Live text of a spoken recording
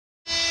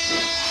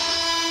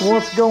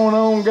What's going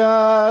on,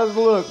 guys?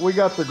 Look, we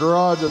got the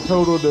garage a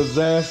total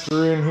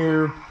disaster in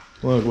here.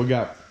 Look, we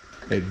got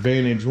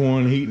Advantage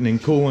 1 heating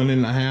and cooling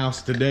in the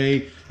house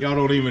today. Y'all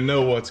don't even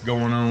know what's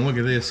going on. Look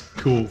at this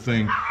cool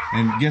thing.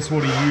 And guess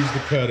what he used to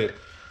cut it?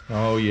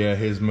 Oh yeah,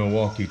 his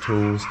Milwaukee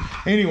tools.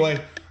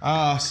 Anyway,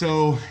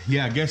 so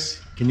yeah,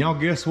 can y'all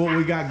guess what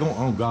we got going?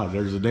 Oh God,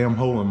 there's a damn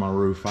hole in my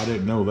roof. I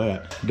didn't know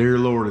that. Dear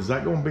Lord, is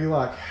that gonna be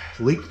like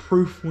leak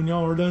proof when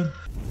y'all are done?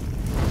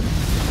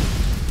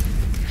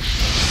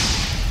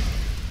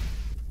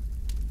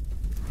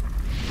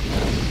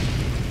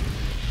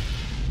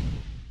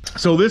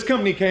 So this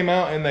company came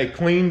out and they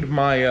cleaned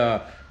my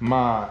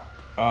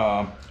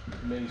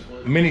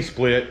mini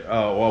split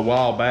a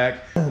while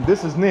back.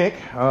 This is Nick.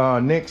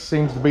 Nick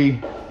seems to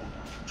be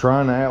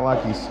trying to act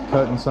like he's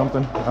cutting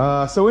something.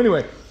 So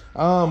anyway,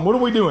 what are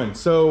we doing?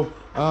 So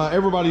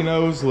everybody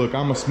knows, look,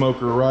 I'm a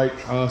smoker, right?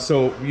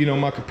 So you know,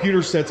 my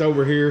computer set's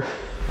over here.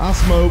 I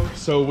smoke,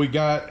 so we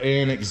got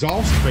an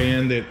exhaust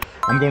fan that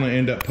I'm gonna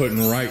end up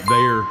putting right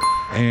there.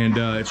 And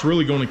it's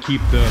really gonna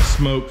keep the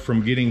smoke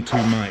from getting to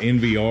my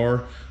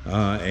NVR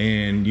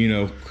and, you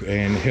know,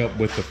 and help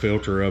with the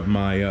filter of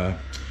my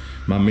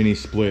my mini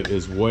split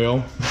as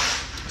well.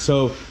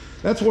 So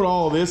that's what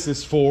all of this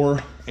is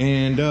for.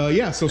 And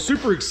yeah, so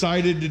super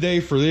excited today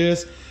for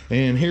this.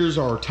 And here's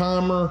our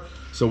timer.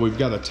 So we've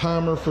got a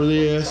timer for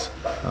this.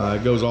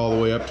 It goes all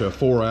the way up to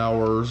 4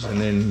 hours.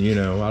 And then, you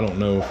know, I don't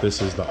know if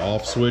this is the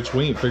off switch.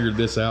 We ain't figured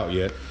this out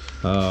yet,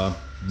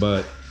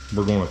 but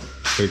we're gonna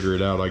figure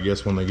it out, I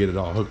guess, when they get it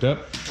all hooked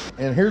up.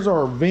 And here's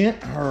our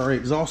vent, our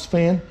exhaust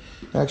fan,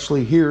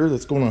 actually here,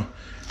 that's gonna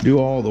do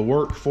all the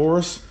work for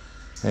us.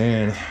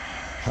 And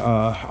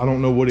I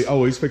don't know what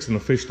he's fixing to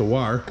fish the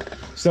wire.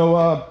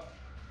 So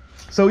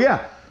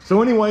yeah.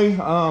 So anyway,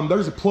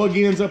 there's the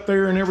plug-ins up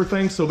there and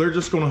everything. So they're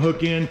just gonna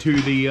hook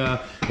into the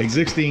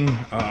existing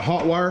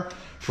hot wire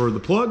for the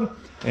plug.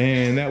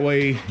 And that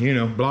way, you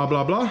know, blah,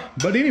 blah, blah.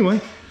 But anyway,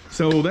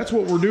 so that's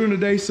what we're doing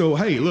today. So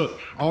hey, look,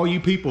 all you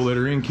people that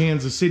are in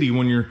Kansas City,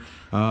 when your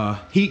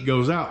heat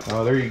goes out,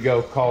 there you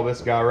go, call this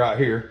guy right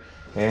here.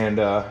 And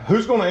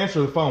who's gonna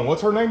answer the phone?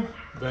 What's her name?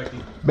 Becky.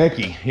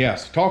 Becky,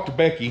 yes. Talk to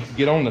Becky,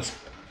 get on the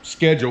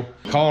schedule.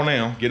 Call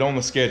now, get on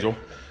the schedule.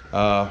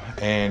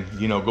 And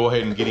you know, go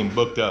ahead and get him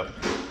booked up,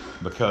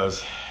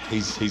 because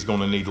he's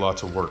gonna need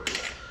lots of work.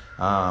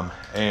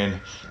 And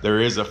there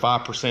is a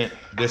 5%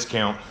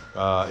 discount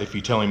if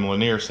you tell him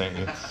Lanier sent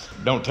you.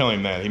 Don't tell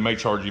him that. He may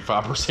charge you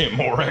 5%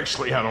 more,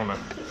 actually. I don't know.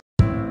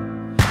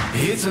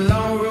 It's a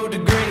long road to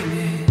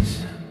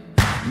greatness,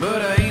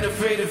 but I ain't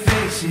afraid to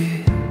face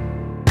it,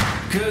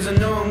 'cause I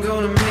know I'm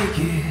gonna make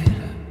it.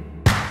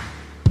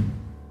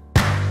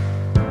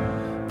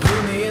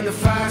 Put me in the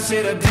fire,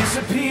 said I'd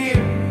disappear,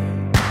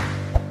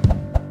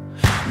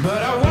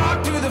 but I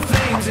walk through the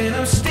flames and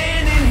I'm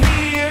standing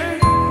here.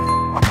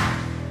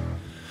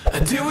 I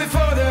do it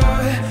for the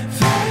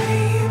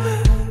fame,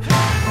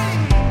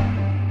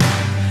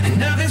 and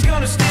nothing's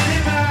gonna stand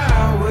in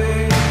my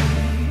way.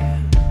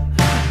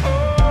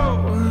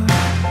 Oh,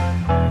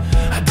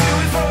 I do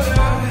it for the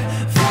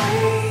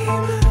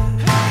fame,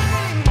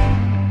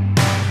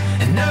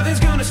 and nothing's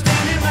gonna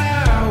stand in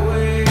my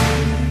way.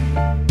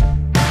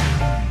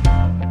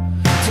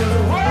 Tell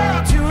the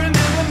world to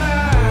remember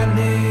my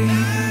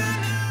name.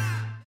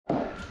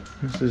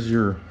 This is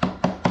your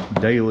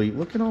daily,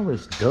 look at all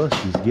this dust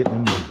he's getting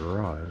in the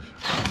garage.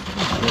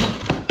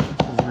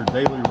 This is your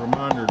daily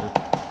reminder to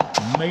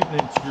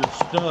maintenance your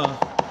stuff,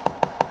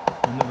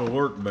 and it'll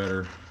work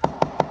better.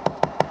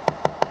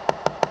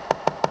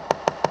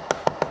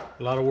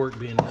 A lot of work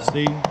being done.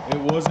 See, it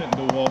wasn't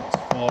DeWalt's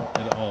fault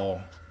at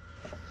all.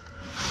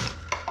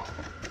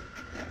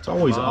 It's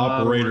always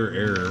operator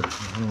error.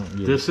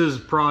 This is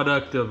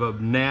product of a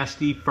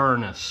nasty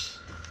furnace.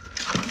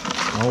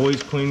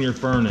 Always clean your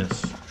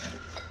furnace.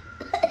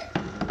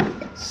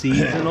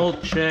 Seasonal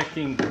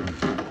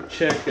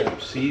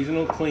checkup,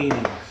 seasonal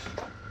cleanings.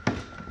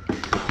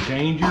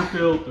 Change your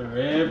filter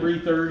every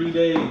 30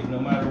 days, no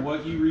matter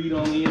what you read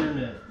on the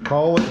internet.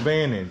 Call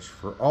Advantage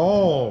for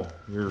all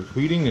your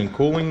heating and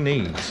cooling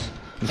needs.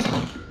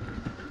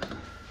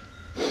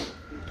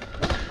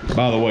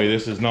 By the way,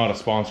 this is not a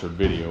sponsored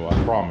video,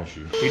 I promise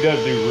you. He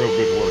does do real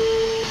good work.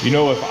 You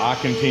know, if I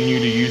continue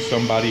to use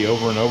somebody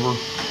over and over,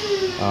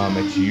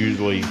 it's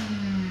usually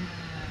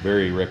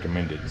very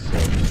recommended. So.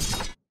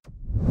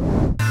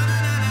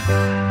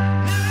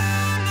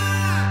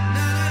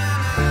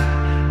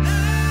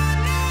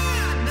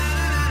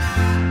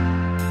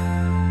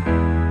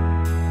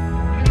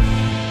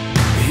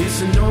 It's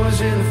the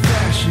noise and the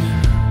fashion,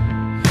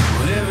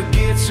 whatever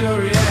gets a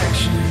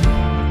reaction,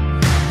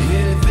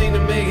 anything to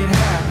make it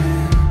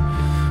happen.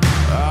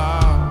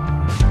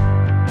 Oh,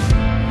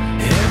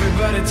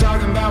 everybody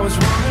talking about what's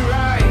wrong and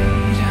right,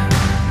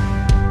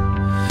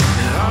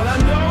 and all I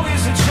know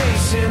is a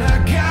chase, and I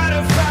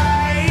gotta fight.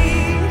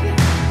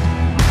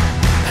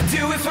 I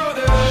do it for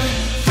the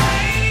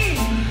fame,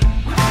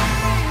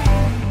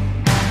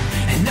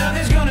 and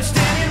nothing's gonna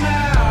stand in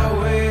my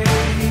way.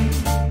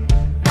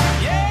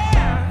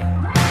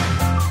 Yeah,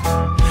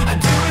 I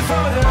do it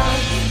for the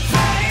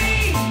fame.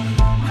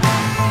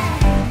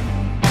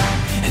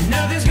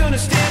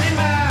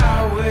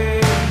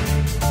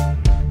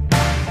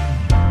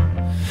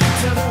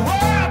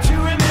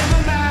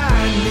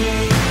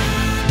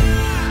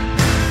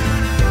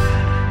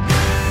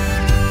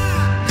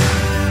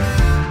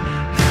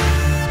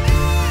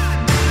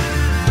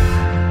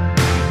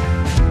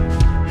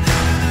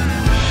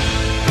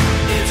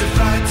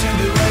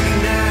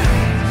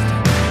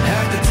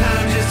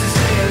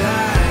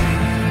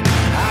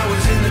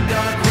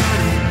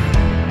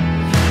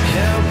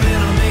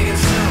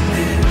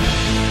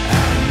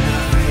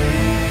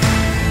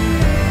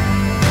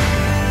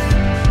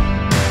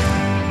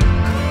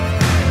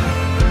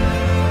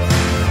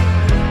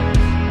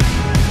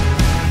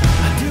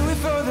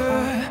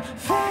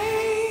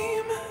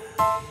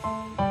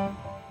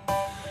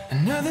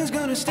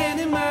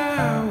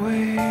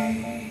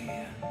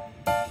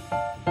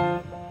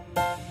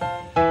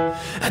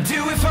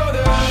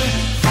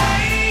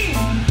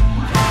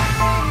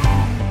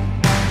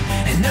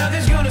 and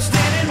nothing's gonna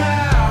stand in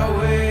my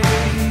way.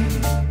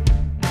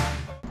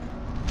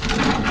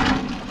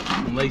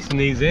 When lacing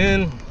these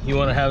in, you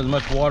want to have as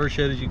much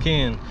watershed as you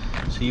can.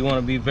 So you want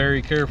to be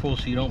very careful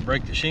so you don't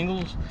break the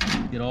shingles.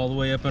 Get all the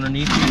way up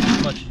underneath you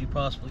as much as you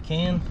possibly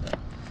can.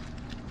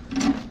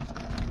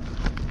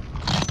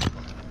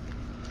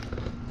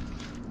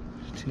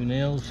 2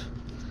 nails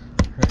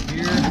right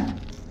here.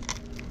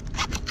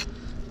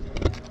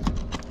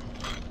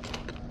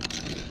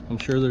 I'm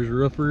sure there's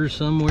roofers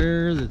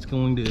somewhere that's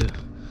going to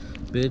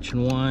bitch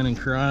and whine and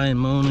cry and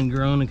moan and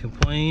groan and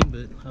complain,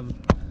 but I've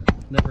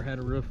never had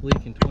a roof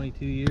leak in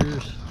 22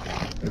 years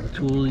with the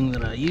tooling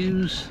that I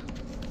use.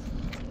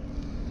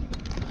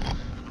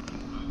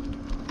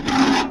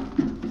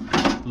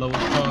 Lowest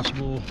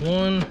possible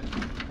one.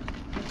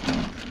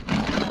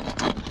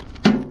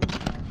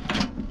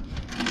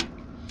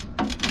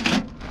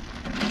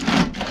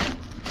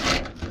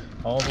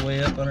 All the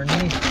way up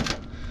underneath,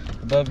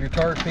 above your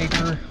tarp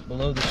paper,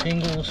 below the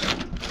shingles.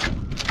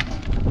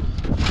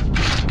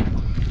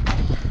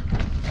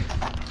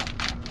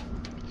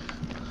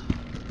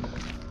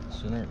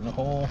 Center it in the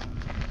hole.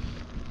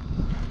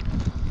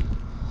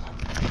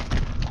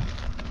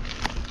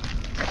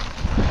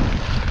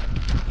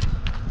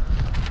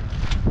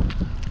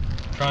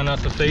 Try not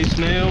to face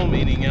nail,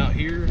 meaning out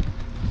here.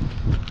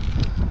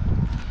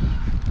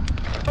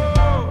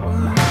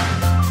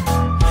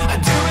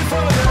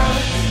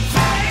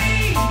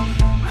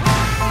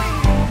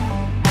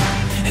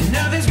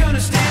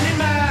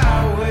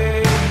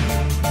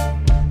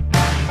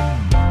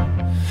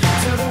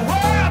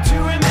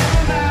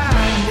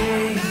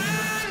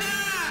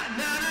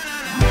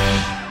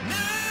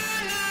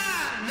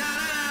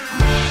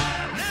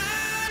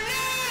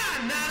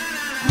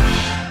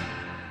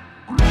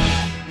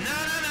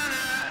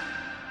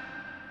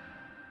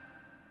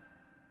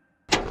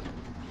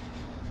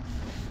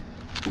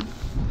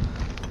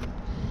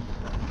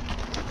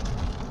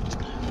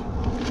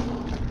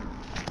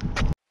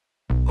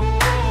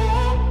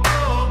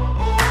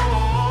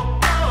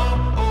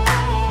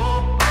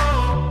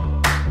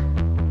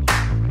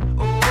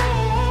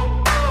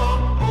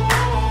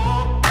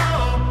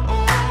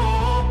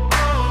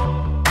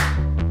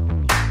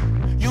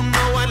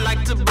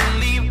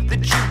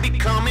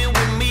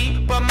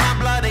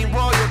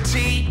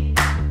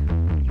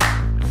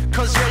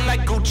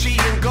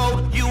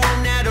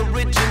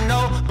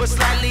 But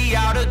slightly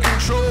out of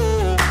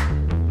control.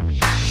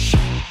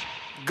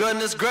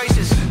 Goodness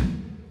gracious,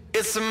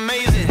 it's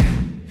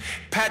amazing.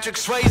 Patrick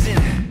Swayze,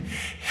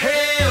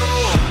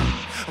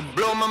 hell,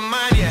 blow my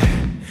mind, yeah.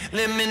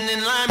 Lemon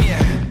and lime,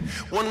 yeah.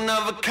 One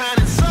of a kind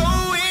and so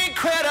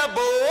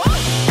incredible.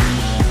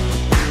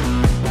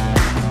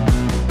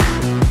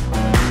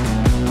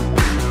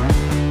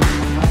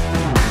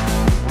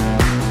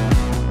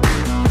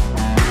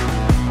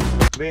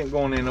 Vent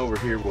going in over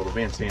here. Well, the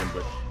vent's in,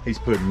 but he's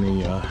putting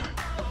the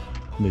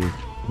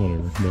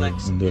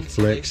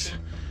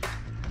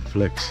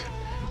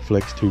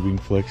flex tubing,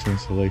 flex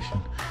insulation,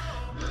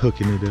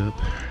 hooking it up,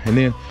 and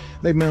then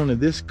they mounted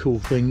this cool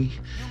thingy,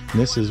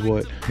 and this is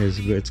what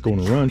it's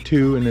going to run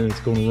to, and then it's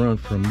going to run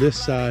from this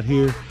side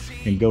here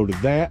and go to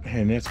that,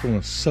 and that's going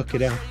to suck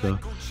it out the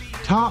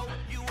top,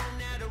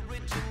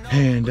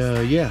 and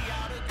yeah,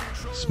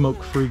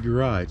 smoke-free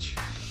garage,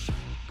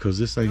 because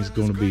this thing's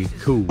going to be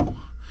cool.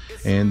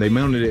 And they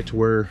mounted it to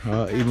where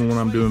even when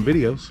I'm doing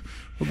videos,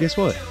 well, guess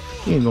what?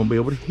 You ain't gonna be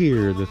able to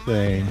hear the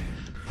thing.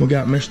 We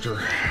got Mr.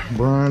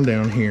 Brian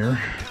down here.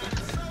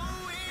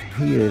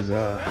 He is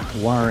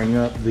wiring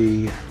up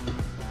the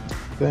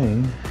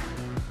thing.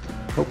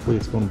 Hopefully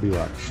it's gonna be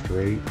like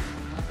straight,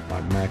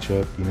 like match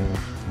up, you know,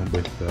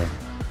 with the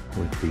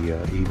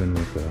even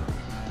with the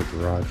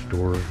garage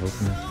door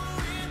opening.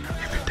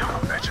 If it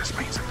don't, that just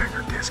means a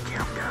bigger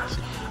discount, guys.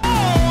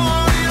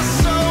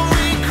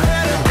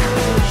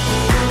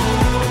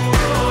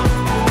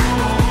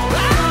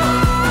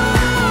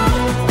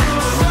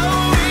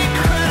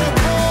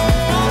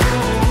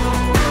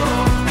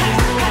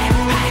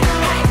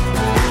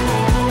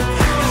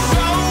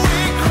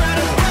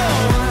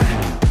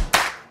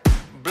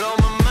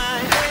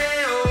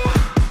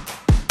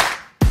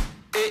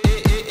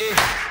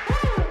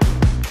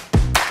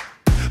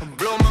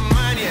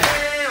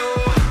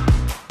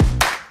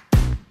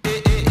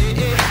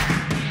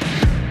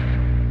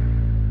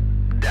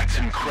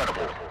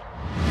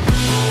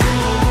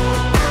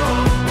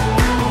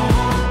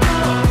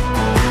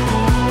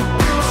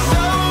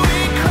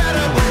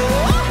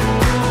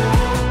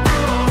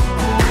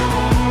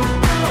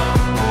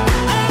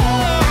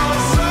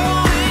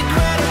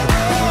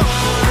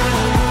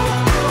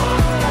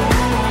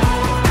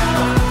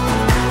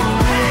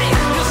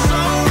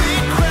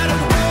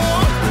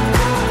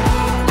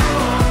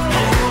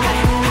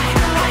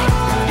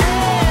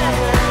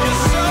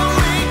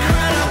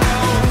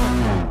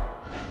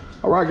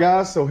 Alright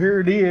guys, so here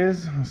it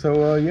is.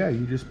 So yeah,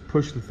 you just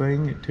push the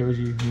thing, it tells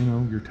you, you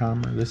know, your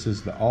timer. This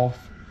is the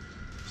off.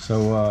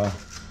 So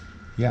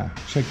yeah,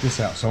 check this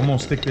out. So I'm gonna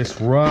stick this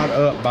right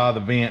up by the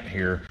vent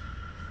here.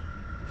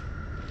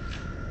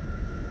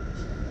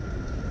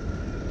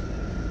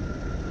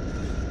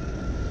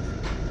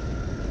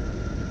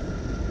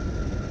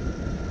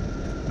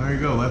 There you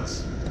go.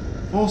 That's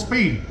full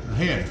speed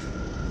ahead.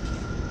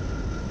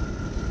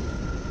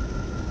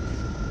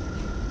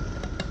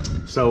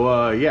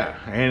 So yeah,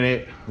 and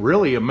it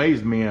really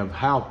amazed me of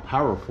how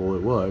powerful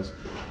it was,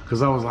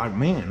 because I was like,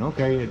 man,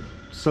 okay, it's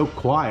so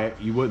quiet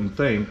you wouldn't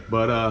think,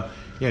 but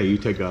yeah, you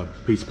take a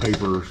piece of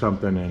paper or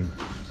something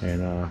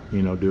and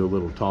you know, do a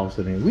little toss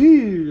and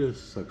it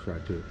just sucks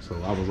right to it. So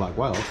I was like,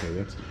 wow, okay,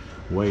 that's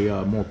way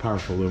more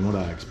powerful than what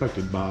I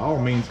expected by all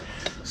means.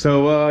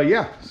 So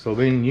yeah, so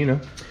then, you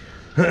know,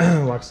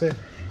 like I said,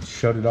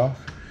 shut it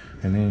off,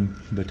 and then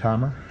the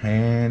timer,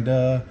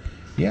 and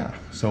yeah,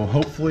 so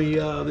hopefully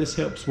this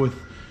helps with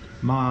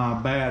my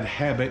bad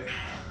habit,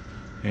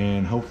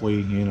 and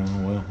hopefully, you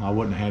know, well, I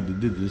wouldn't have had to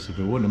do this if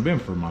it wouldn't have been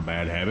for my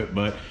bad habit,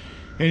 but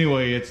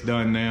anyway, it's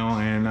done now,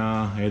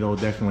 and it'll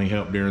definitely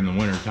help during the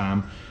winter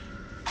time.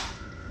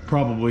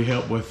 Probably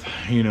help with,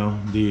 you know,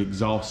 the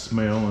exhaust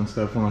smell and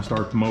stuff when I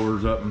start the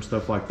motors up and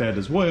stuff like that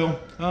as well.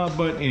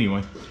 But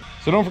anyway,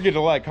 so don't forget to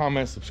like,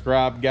 comment,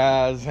 subscribe,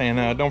 guys,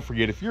 and don't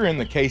forget, if you're in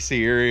the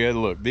KC area,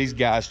 look, these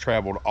guys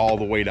traveled all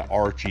the way to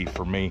Archie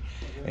for me,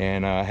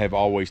 and have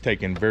always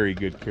taken very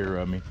good care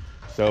of me.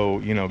 So,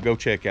 you know, go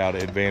check out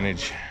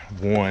Advantage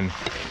One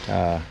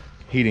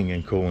Heating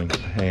and Cooling.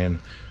 And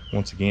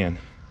once again,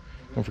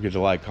 don't forget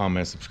to like,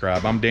 comment,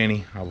 subscribe. I'm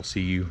Danny. I will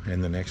see you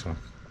in the next one.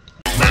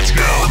 Let's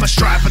go. I'ma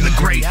strive for the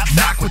great,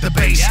 knock with the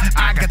bass.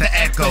 I got the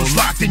echo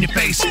locked in your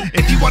face.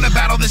 If you want to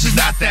battle, this is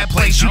not that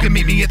place. You can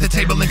meet me at the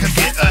table and come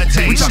get a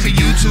taste. We talking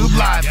YouTube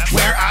Live,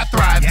 where I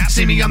thrive.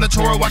 See me on the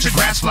Toro, watch the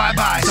grass fly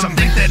by. Some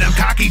think that I'm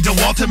cocky,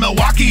 DeWalt to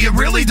Milwaukee. It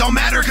really don't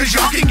matter, cause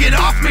y'all can get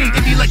off me.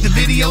 If you like the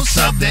video,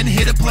 sub, then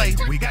hit a play.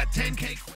 We got 10K.